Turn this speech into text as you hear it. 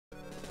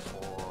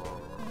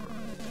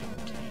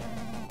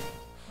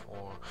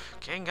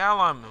King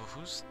Galam,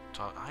 who's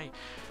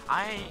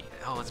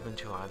oh, it's been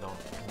too long, I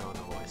don't know the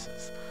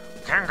voices.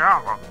 King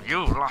Galam,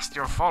 you've lost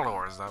your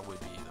followers. That would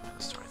be the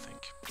minister, I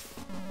think.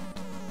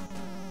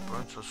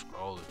 Princess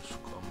Alice,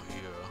 come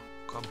here.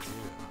 Come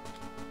here.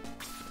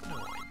 No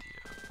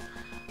idea.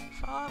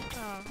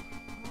 Father.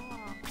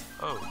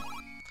 Oh.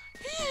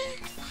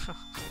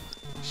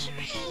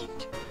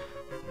 Shriek.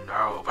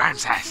 No,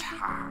 princess.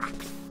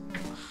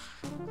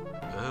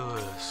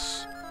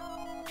 Alice.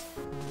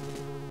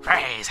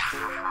 Praise.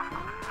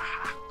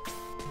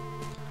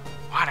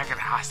 What a good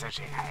hostage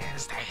she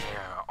is. Stay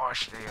here, or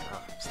she'll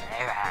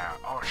stay there,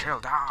 or she'll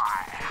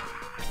die.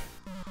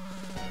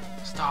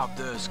 Stop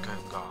this,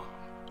 Kinga.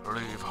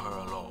 Leave her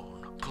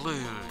alone,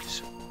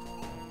 please.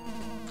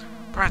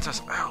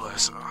 Princess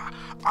Alice,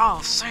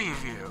 I'll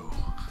save you.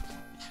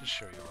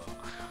 Sure you will.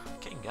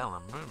 King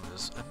Galam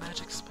murmurs a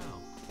magic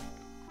spell.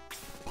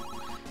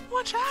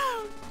 Watch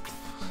out!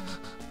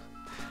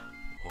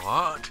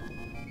 What?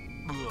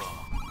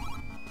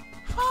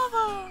 Father!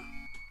 Oh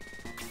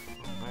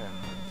man.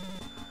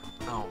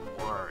 Don't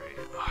worry.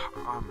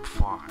 I'm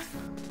fine.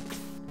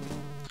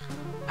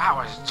 That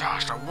was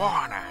just a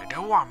warning.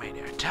 Do you want me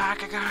to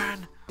attack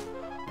again?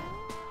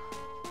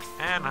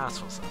 And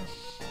that's what's up.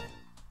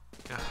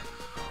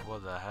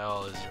 What the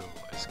hell is your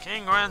voice?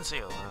 King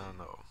Grandseal?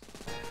 No.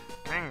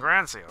 King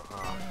Grandseal? Oh,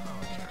 I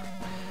don't care.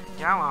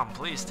 Galam,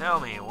 please tell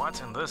me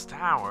what's in this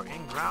tower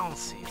in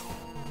Groundseal.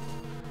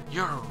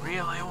 You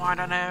really want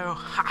to know?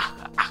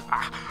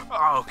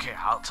 Okay,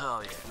 I'll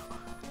tell you.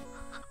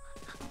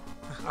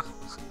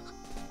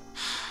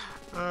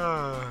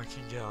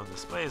 King Galam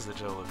displays the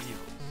jewel of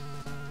evil.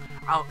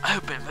 I'll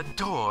open the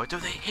door to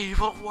the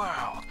evil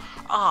world.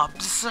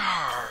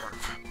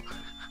 Observe.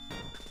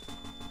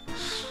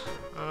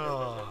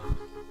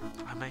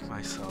 I make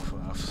myself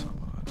laugh so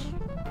much.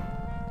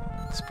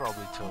 It's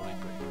probably totally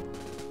breaking me.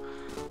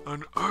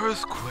 An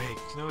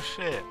earthquake, no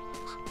shit.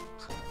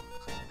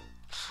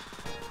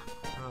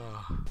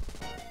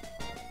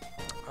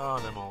 Oh,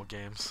 them old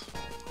games.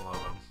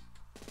 Love them.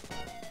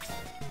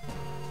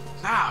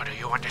 Now, do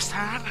you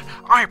understand?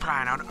 I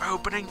plan on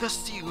opening the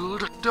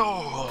sealed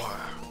door.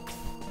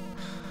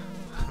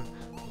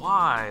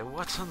 Why?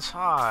 What's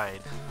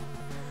inside?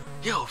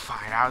 You'll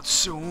find out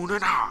soon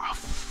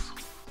enough.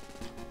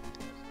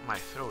 My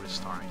throat is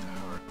starting to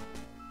hurt.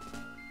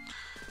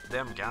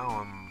 Damn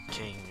Galam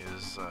King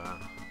is,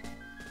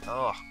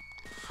 ugh.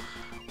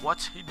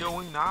 What's he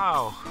doing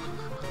now?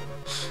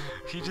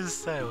 He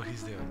just said what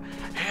he's doing.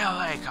 Here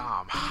they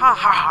come! Ha ha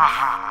ha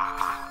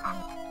ha!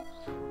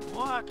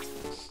 What?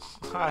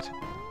 What?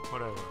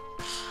 Whatever.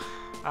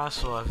 I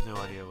still have no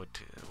idea what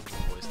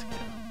voice to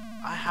get.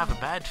 I have a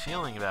bad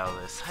feeling about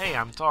this. Hey,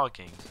 I'm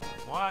talking.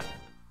 What?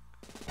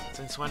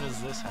 Since when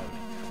is this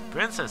happening?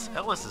 Princess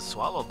Alice is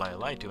swallowed by a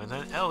light tube, and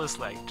then Alice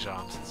like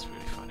jumps. It's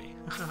really funny.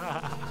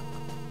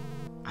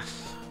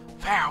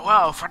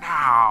 Farewell for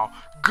now.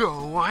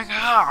 Going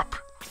up.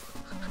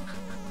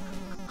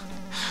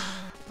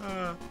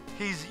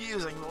 He's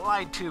using the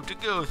light tube to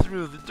go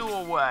through the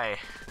doorway.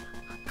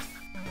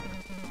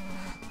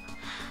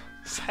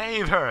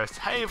 Save her!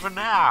 Save her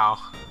now!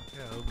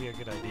 Yeah, it'll be a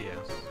good idea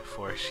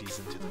before she's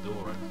into the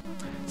door.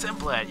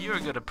 Simplet, you're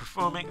good at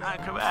performing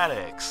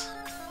acrobatics.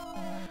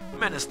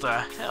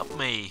 Minister, help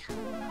me.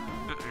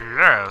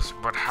 Yes,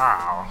 but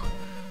how?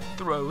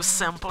 Throw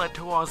Simplet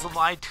towards the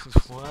light tube.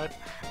 What?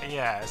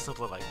 Yeah,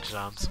 Simplet like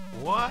jumps.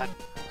 What?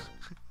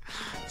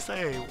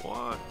 Say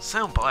what?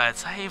 Simplet,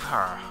 save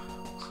her.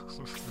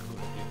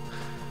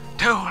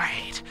 Too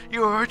late!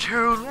 You're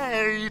too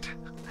late!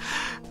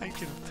 I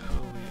can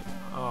totally...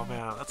 Oh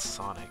man, that's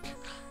Sonic.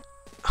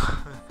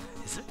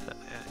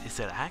 Is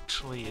it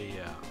actually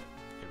a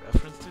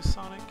reference to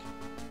Sonic?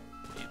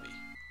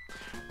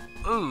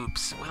 Maybe.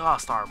 Oops, we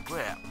lost our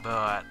grip,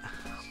 but... I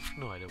have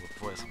no idea what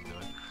voice I'm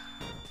doing.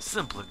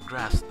 Simply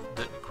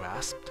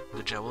grasped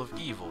the jewel of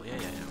evil. Yeah.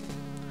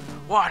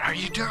 What are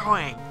you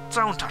doing?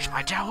 Don't touch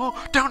my jewel!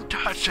 Don't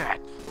touch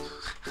it!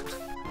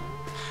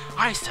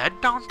 I said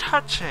don't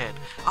touch it!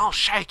 I'll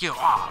shake you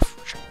off!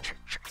 Shake.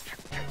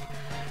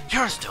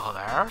 You're still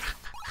there!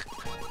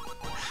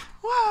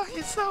 Wow,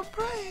 you're so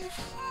brave!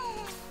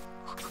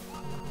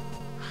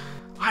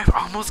 I've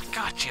almost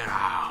got you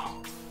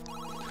now!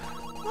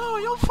 No,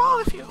 you'll fall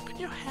if you open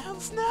your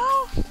hands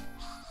now!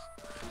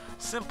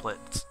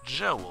 Simplet's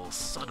jewels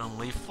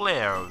suddenly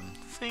flared.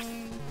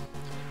 Zing!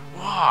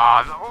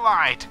 Wow, the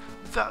light!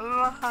 The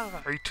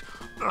light!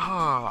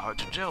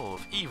 The jewel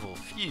of evil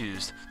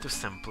fused to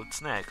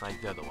Simplet's neck like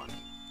the other one.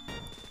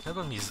 That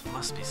one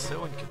must be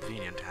so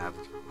inconvenient to have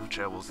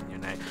jewels in your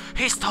neck.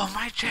 He stole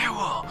my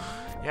jewel!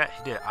 Yeah,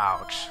 he did.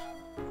 Ouch.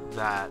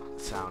 That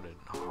sounded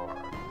hard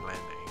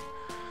landing.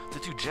 The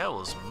two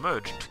jewels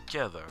merged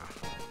together.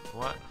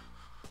 What?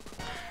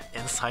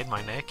 Inside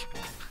my neck?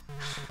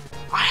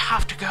 I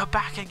have to go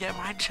back and get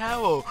my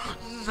jewel!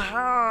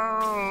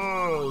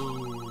 No!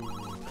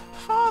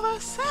 Father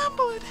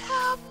Simplet,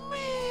 help me!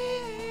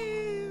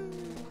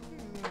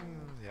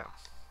 Yeah.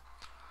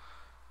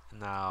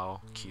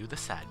 Now, cue the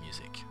sad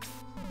music.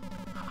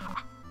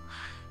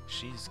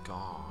 She's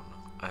gone.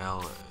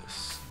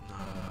 Alice, no.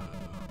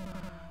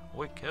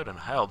 We couldn't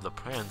help the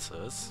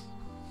princess.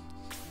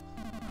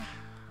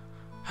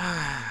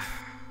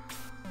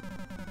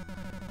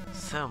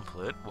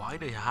 Simplet, why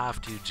do you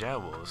have two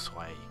jewels?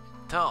 Why,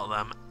 tell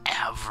them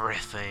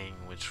everything,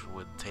 which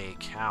would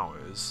take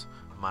hours.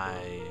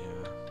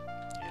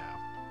 Yeah,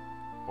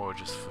 or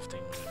just 15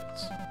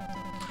 minutes.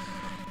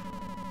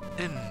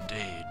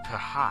 Indeed,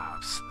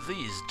 perhaps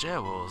these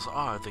jewels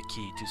are the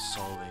key to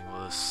solving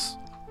this.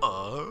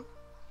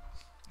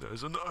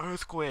 There's an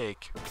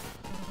earthquake.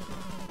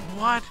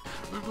 What?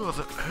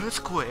 The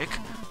earthquake?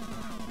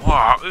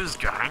 Wow, it's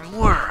getting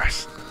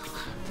worse.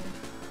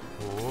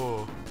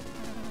 Oh.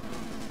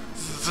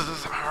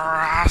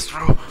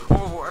 Astro,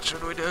 what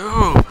should we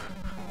do?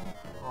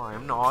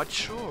 I'm not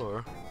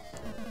sure.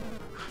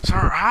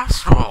 Sir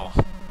Astral!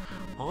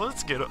 Well,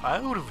 let's get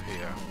out of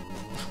here.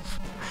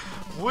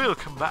 We'll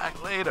come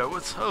back later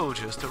with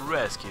soldiers to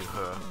rescue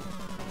her.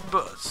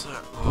 But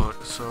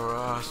Sir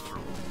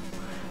Astral,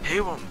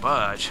 he won't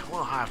budge.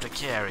 We'll have to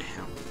carry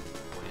him.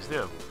 Please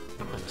do.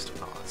 The minister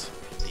nods.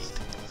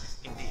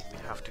 Indeed, we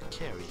have to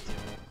carry him.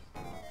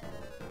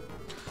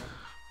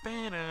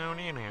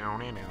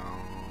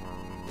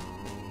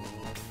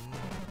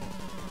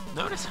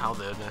 Notice how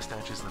the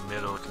snatch in the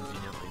middle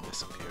conveniently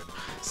disappeared.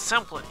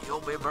 Simplet, you'll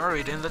be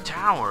buried in the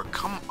tower.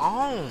 Come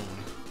on!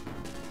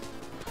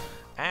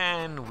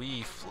 And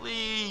we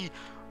flee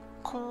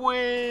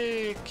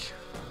quickly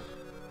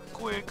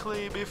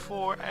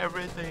before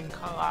everything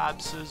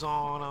collapses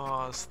on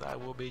us. That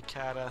will be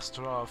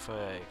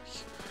catastrophic.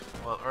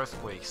 Well,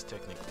 earthquakes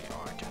technically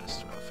are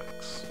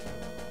catastrophic.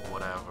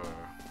 Whatever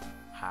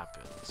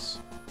happens.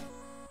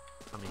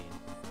 I mean,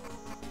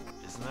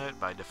 isn't it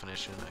by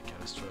definition a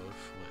catastrophe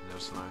when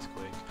there's an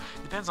earthquake?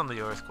 Depends on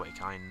the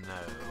earthquake, I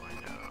know,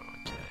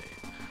 okay.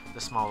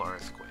 The small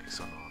earthquakes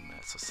are not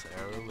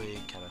necessarily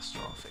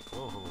catastrophic.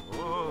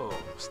 Whoa,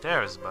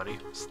 stairs, buddy,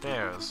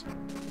 stairs.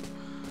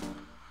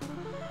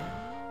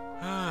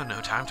 No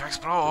time to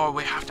explore,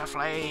 we have to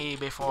flee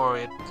before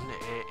it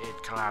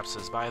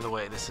collapses. By the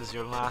way, this is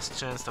your last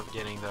chance of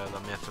getting the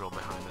mithril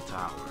behind the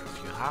tower. If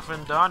you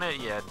haven't done it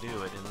yet,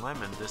 do it, and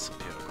lemon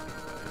disappear.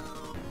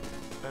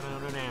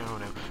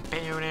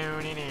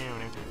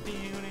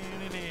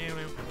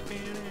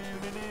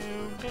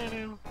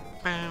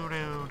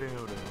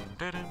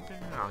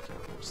 Okay,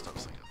 stop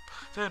singing.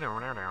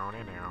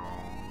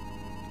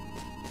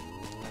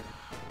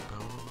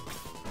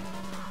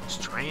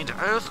 Strange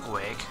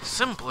earthquake?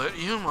 Simplet,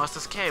 you must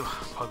escape.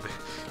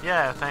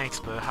 Yeah, thanks,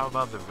 but how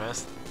about the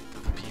rest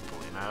of the people,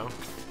 you know?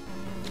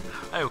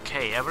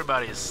 Okay,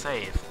 everybody is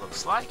safe.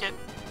 Looks like it.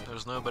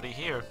 There's nobody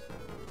here.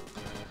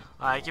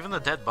 Like, even the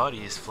dead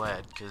bodies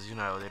fled, because, you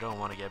know, they don't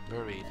want to get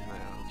buried. No,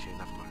 okay,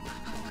 never mind.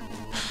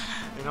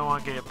 They don't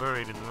want to get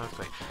buried in an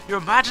earthquake.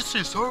 Your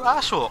Majesty, Sir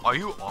Ashwell, are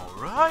you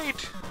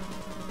alright?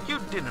 You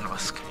didn't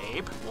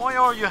escape. Why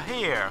are you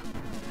here?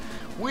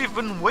 We've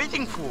been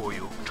waiting for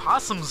you.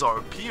 Chasms are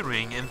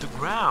appearing in the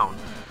ground.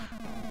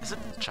 Is it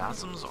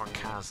chasms or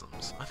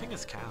chasms? I think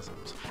it's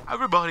chasms.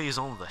 Everybody is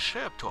on the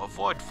ship to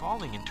avoid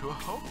falling into a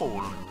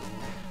hole.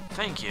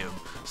 Thank you.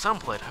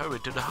 Simplet, hurry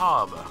to the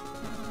harbor.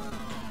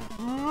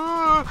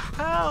 Help!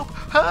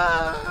 Help!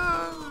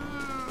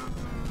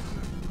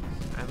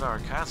 And there are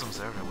chasms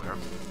everywhere.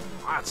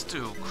 That's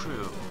too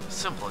cruel.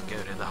 Simplet,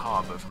 go to the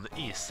harbor from the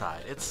east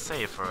side. It's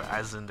safer,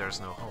 as in there's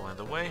no hole in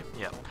the way.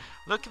 Yep.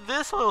 Look at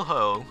this little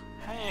hole.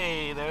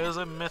 Hey, there's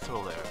a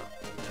mithril there.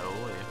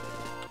 Totally.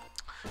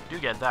 You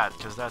get that,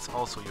 because that's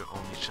also your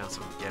only chance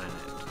of getting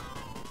it.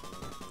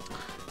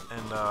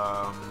 And,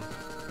 the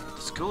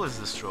school is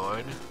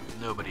destroyed.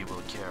 Nobody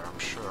will care, I'm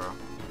sure.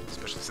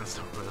 Especially since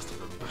the rest of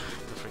the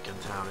freaking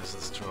town is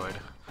destroyed.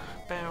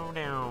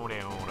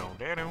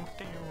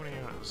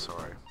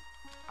 Sorry.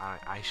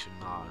 I should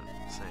not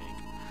sing.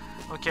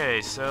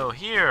 Okay, so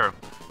here,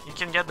 you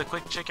can get the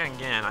quick chicken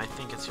again. I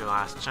think it's your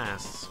last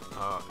chance,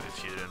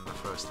 if you didn't the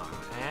first time.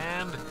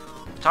 And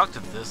talk to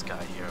this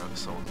guy here,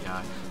 this old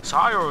guy.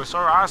 Sir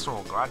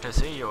Arsenal, glad to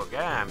see you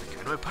again.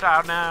 Can we put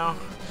out now?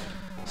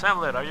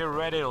 Simplet, are you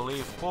ready to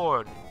leave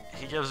port?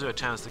 He gives you a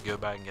chance to go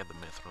back and get the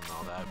mithril and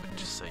all that, but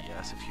just say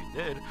yes if you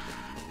did.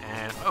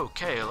 And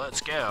okay,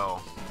 let's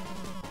go.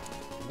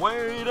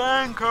 Weigh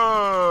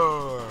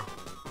anchor!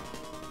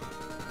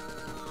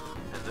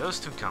 And those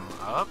two come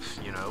up,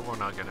 you know, we're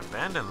not gonna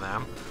abandon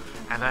them.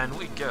 And then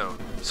we go.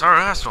 Sir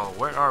Astral,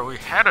 where are we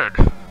headed?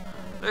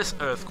 This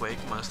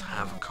earthquake must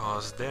have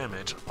caused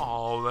damage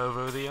all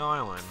over the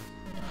island.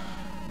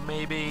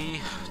 Maybe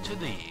to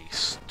the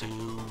east,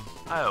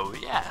 oh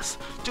yes,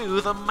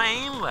 to the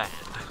mainland.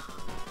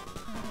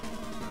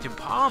 To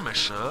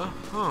Parmesia?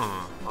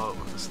 Oh,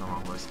 that's the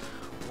wrong place.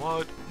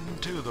 What?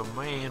 To the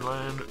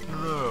mainland?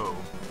 No.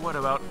 What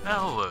about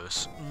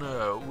Elvis?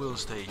 No, we'll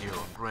stay here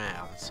on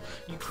grounds.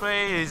 You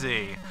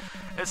crazy?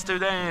 It's too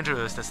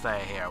dangerous to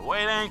stay here.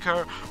 Weigh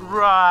anchor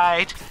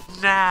right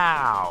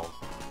now!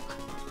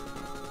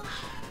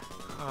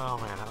 Oh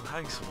man, I'm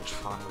having so much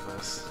fun with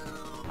this.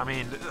 I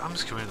mean, I'm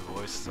screwing the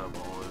voices up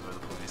all over the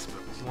place,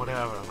 but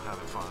whatever, I'm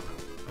having fun.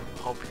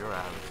 Hope you're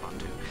having fun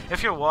too.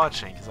 If you're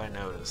watching, because I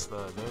noticed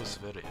those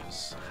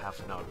videos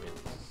have not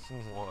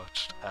been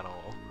watched at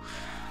all.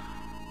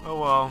 Oh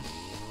well,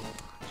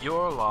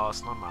 your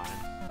loss, not mine.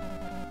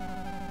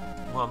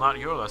 Well, not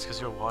your loss because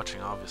you're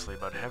watching, obviously,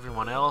 but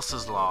everyone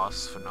else's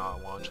loss for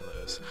not watching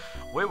this.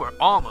 We were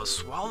almost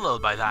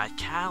swallowed by that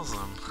chasm.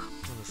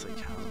 I'm gonna say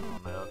chasm, oh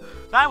no.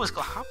 That was.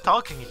 I'm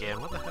talking again.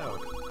 What the hell?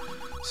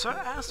 Sir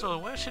Astral,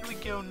 where should we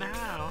go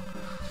now?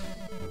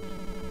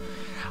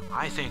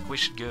 I think we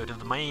should go to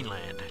the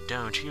mainland.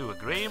 Don't you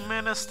agree,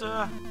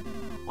 Minister?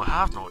 We'll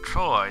have no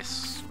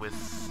choice with,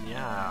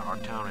 yeah, our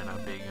town in a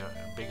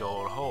big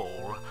old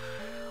hole.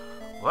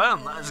 Well,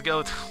 let's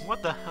go to...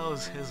 What the hell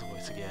is his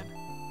voice again?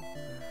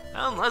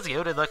 Well, let's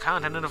go to the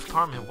continent of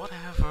Parmi...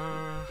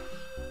 Whatever.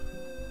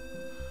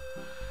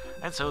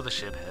 And so the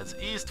ship heads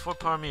east for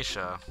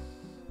Parmisha.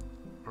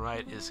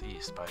 Right is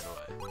east, by the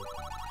way.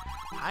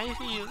 I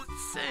feel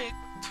sick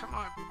to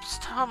my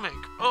stomach.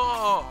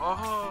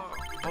 Oh,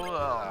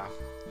 blah.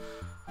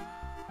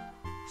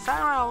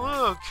 Sarah,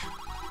 look.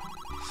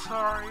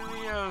 Sorry,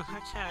 Leo.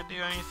 I can't do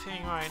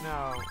anything right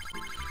now.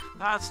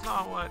 That's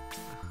not what...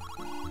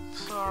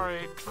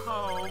 Sorry.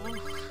 Oh.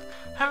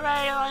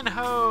 Hooray, and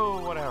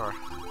ho! Whatever.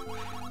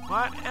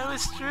 What? Oh,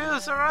 it's true,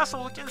 Sir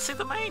Russell. We can see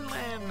the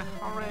mainland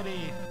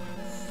already.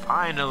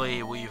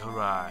 Finally, we've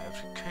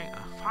arrived.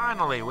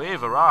 Finally,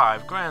 we've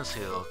arrived.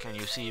 Grandseal, can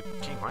you see...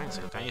 King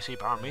Grandseal, can you see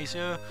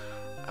Parmesia?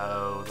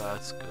 Oh,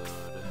 that's good.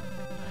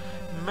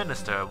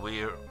 Minister,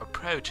 we're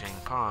approaching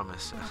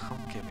Parmesia.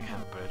 I'm giving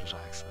him a British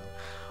accent.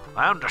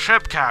 I'm the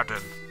ship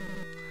captain.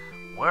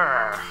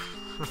 Where?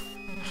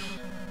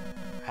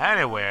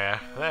 Anywhere.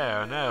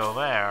 There, no,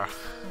 there.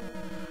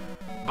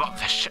 But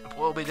the ship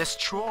will be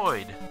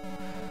destroyed.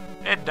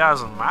 It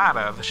doesn't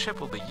matter. The ship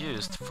will be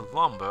used for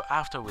lumber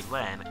after we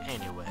land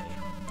anyway.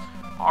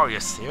 Are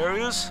you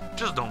serious?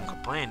 Just don't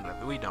complain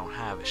that we don't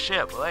have a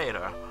ship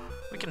later.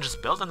 We can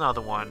just build another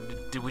one.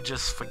 Did we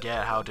just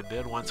forget how to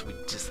build once we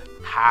just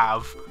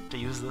have to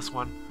use this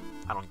one?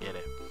 I don't get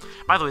it.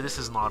 By the way, this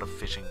is not a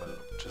fishing boat.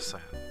 Just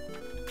saying.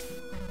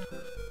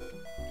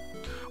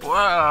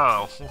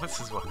 Whoa! What's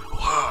this one?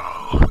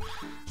 Whoa!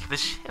 The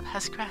ship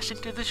has crashed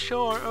into the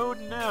shore. Oh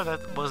no,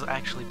 that was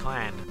actually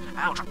planned.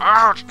 Ouch!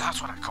 Ouch!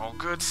 That's what I call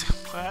good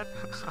seaman.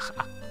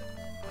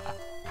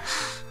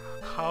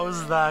 How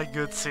is that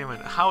good seaman?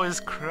 How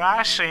is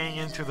crashing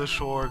into the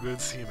shore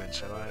good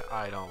seamanship?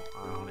 I don't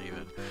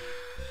even.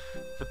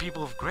 The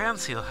people of Grand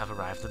Seal have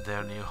arrived at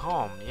their new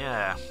home.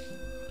 Yeah,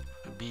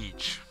 a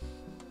beach.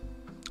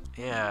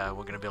 Yeah,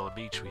 we're gonna build a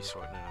beach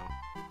resort now.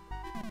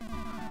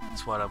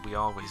 That's what we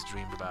always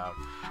dreamed about.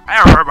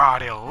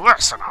 Everybody,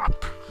 listen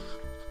up.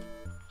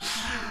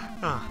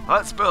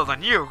 Let's build a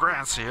new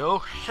Grand Seal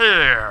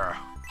here.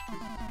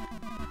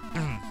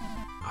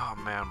 Oh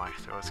man, my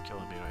throat's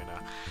killing me right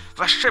now.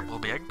 The ship will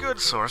be a good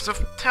source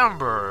of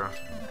timber.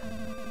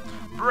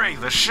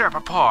 Break the ship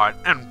apart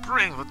and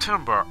bring the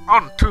timber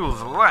onto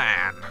the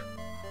land.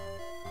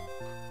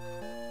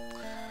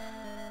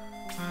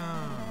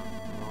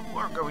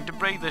 We're going to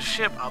break the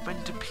ship up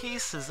into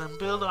pieces and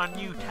build our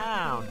new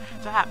town.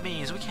 That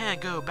means we can't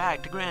go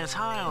back to Grant's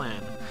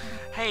Island.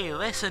 Hey,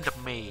 listen to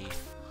me.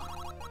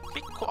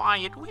 Be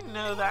quiet, we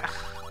know that.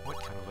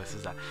 What kind of voice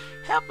is that?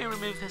 Help me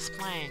remove this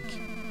plank.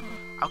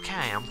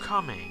 Okay, I'm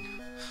coming.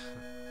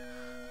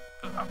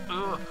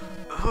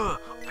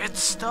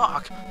 It's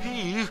stuck.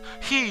 Heave,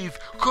 heave,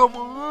 come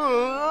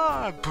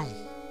on. Boom.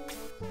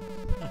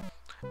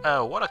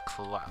 Oh, what a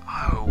klutz.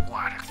 Oh,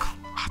 what a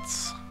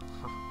klutz.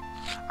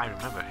 I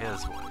remember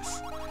his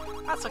voice.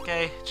 That's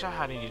okay.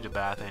 Jaha didn't need a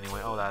bath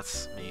anyway. Oh,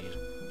 that's me.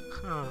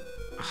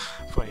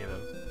 Funny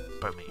though,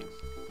 but me.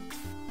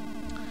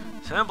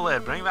 Simply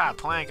bring that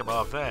plank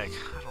above deck.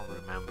 I don't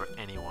remember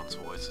anyone's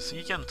voices, so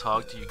you can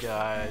talk to you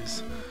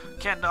guys.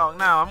 Can't talk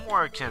now, I'm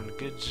working.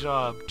 Good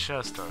job,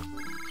 Chester.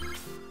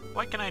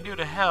 What can I do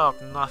to help?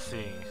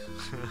 Nothing.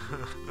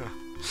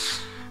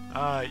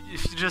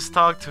 If you just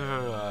talk to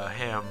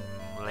him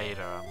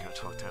later, I'm gonna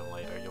talk to him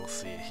later, you'll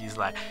see. He's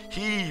like,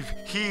 heave,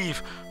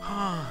 heave,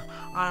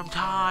 I'm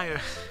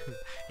tired.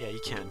 Yeah,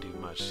 you can't do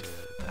much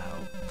to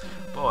help.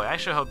 Boy, I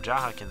sure hope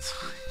Jaha can...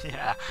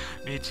 Yeah,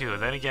 me too.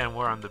 Then again,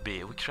 we're on the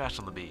beach. We crashed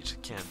on the beach.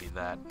 It can't be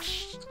that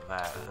deep.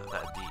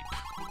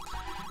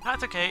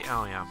 That's okay.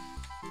 Oh, yeah.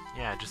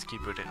 Yeah, just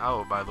keep rooting.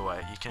 Oh, by the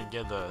way, you can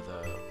get the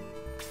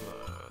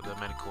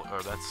medical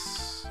herb.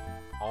 That's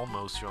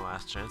almost your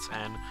last chance.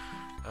 And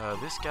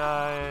this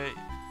guy,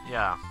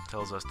 yeah,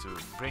 tells us to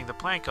bring the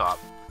plank up.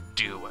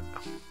 Do it.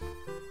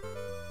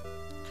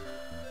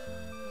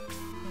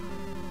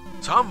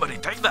 Somebody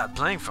take that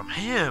plank from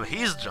him.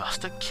 He's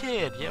just a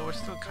kid. Yeah, we're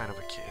still kind of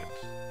a kid.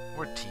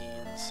 We're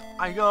teens.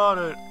 I got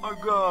it. I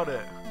got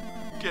it.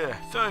 Okay,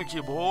 thank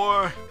you,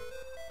 boy.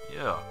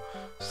 Yeah,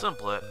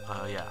 simple.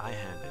 Yeah, I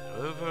handed it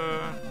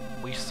over.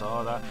 We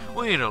saw that.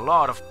 We need a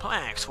lot of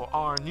planks for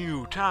our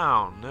new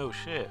town. No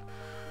shit.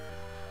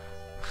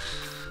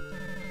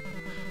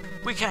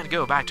 We can't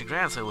go back to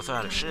Grand Seal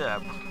without a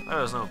ship.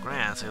 There's no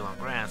Grand Seal on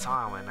Grant's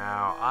Island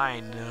now. I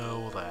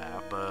know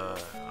that,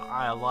 but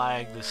I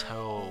like this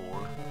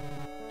hole.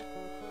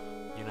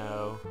 you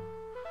know.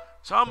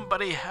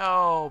 Somebody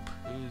help!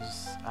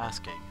 Who's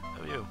asking?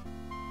 Oh, you.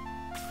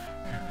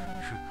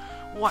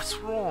 What's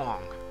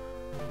wrong?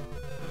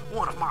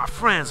 One of my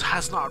friends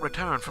has not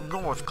returned from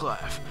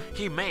Northcliffe.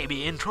 He may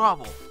be in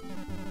trouble.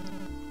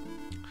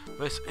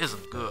 This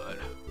isn't good.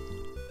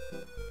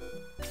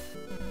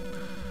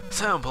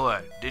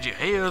 Simplet, did you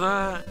hear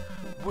that?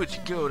 Would you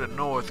go to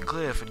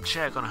Northcliffe and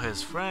check on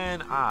his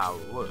friend? I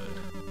would.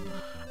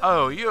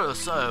 Oh, you're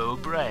so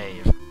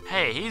brave.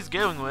 Hey, he's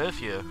going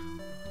with you.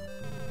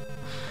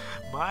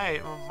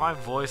 My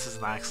voices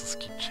and accents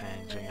keep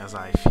changing as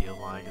I feel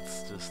like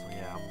it's just,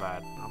 yeah,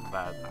 I'm a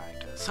bad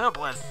actor.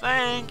 Simplet,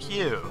 thank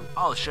you.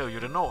 I'll show you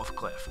to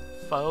Northcliffe.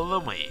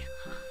 Follow me.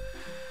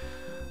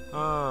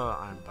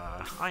 I'm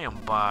bad. I am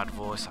bad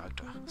voice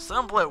actor.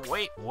 Simplet,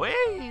 wait.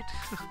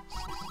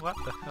 What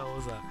the hell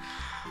is that?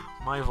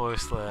 My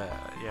voice,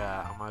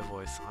 yeah, my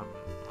voice,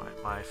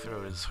 my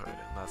throat is hurting.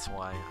 That's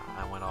why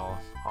I went all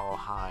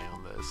high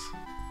on this.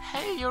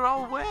 Hey, you're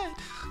all wet.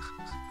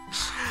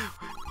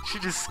 She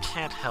just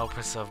can't help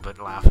herself but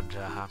laugh at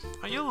Jaha.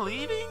 Are you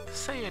leaving?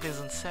 Say it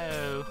isn't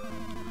so.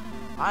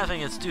 I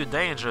think it's too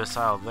dangerous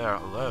out there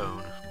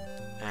alone.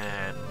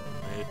 And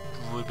it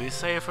would be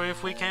safer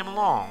if we came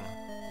along.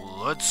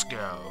 Let's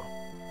go.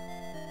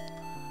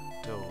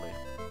 Totally.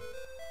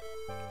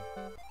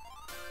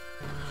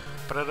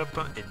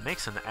 It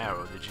makes an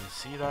arrow. Did you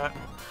see that?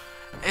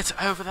 It's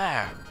over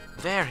there.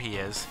 There he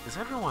is. Is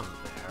everyone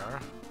there?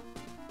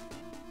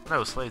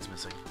 No, Slade's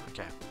missing.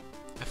 Okay.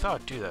 I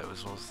thought too that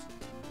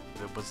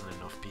there wasn't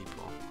enough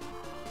people.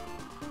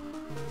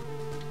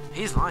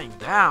 He's lying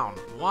down.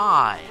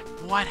 Why?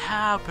 What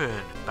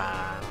happened?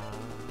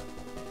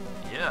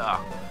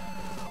 Yeah.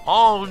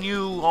 All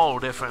new, all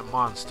different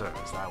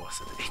monsters. That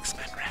was an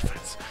X-Men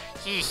reference.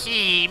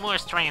 Hee, more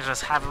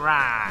strangers have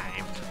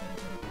arrived.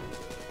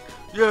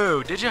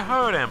 Yo, did you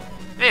hurt him?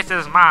 This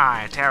is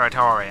my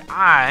territory.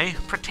 I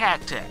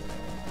protect it.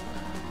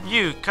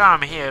 You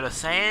come here to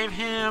save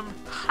him?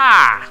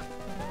 Ha!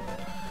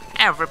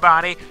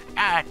 Everybody,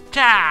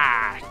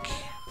 attack!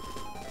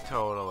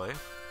 Totally.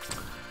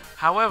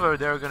 However,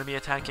 they're gonna be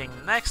attacking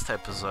next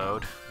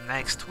episode,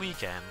 next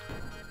weekend.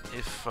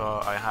 If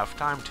I have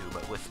time to,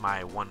 but with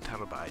my 1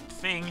 terabyte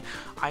thing,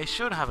 I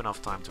should have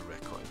enough time to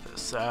record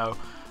this. So,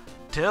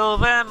 till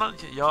then,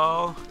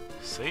 y'all,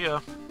 see ya.